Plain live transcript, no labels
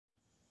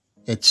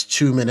It's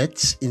 2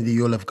 minutes in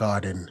the Olive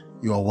Garden.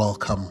 You are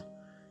welcome.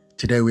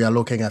 Today we are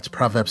looking at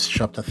Proverbs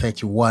chapter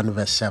 31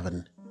 verse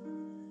 7.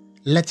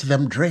 Let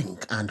them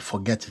drink and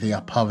forget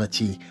their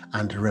poverty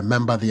and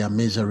remember their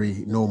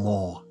misery no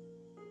more.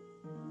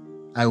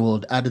 I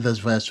will add this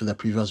verse to the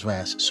previous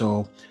verse,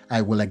 so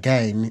I will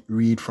again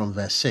read from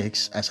verse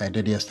 6 as I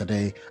did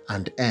yesterday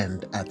and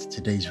end at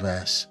today's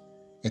verse.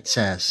 It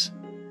says,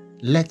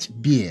 Let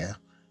beer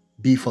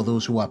be for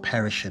those who are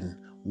perishing,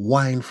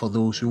 wine for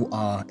those who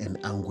are in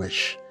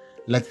anguish.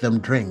 Let them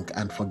drink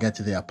and forget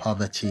their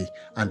poverty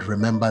and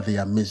remember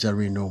their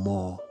misery no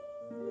more.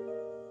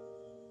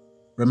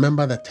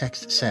 Remember the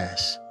text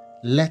says,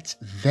 let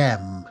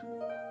them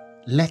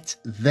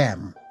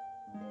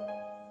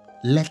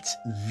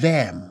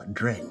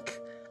drink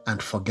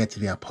and forget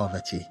their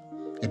poverty.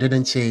 It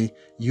didn't say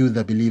you,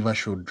 the believer,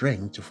 should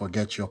drink to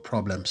forget your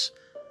problems,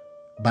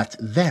 but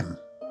them.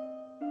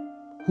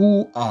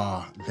 Who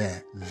are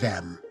the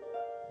them?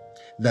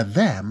 The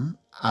them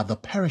are the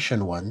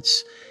perishing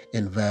ones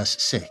in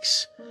verse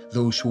 6,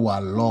 those who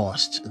are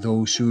lost,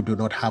 those who do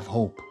not have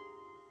hope.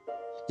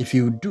 If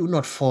you do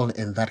not fall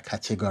in that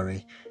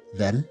category,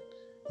 then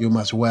you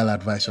must well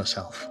advise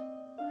yourself.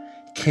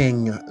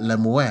 King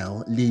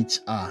Lemuel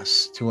leads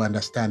us to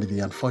understand the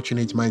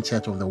unfortunate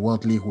mindset of the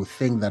worldly who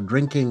think that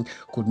drinking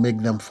could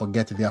make them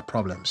forget their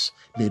problems.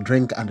 They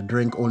drink and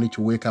drink only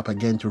to wake up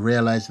again to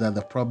realize that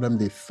the problem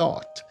they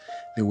thought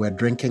they were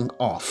drinking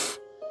off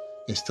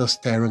is still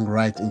staring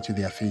right into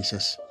their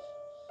faces.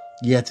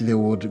 Yet they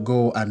would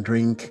go and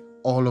drink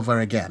all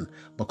over again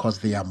because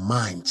their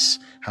minds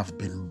have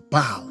been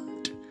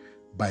bound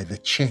by the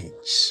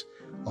chains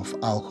of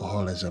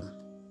alcoholism.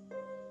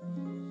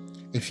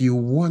 If you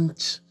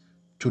want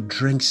to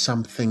drink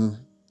something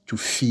to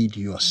feed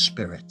your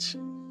spirit,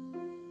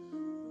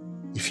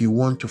 if you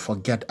want to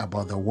forget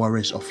about the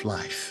worries of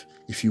life,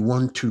 if you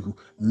want to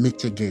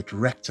mitigate,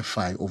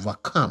 rectify,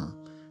 overcome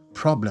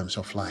problems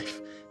of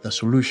life, the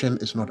solution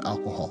is not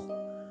alcohol.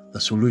 The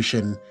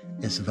solution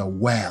is the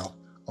well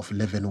of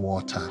living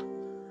water.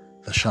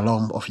 The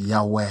shalom of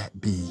Yahweh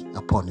be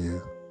upon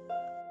you.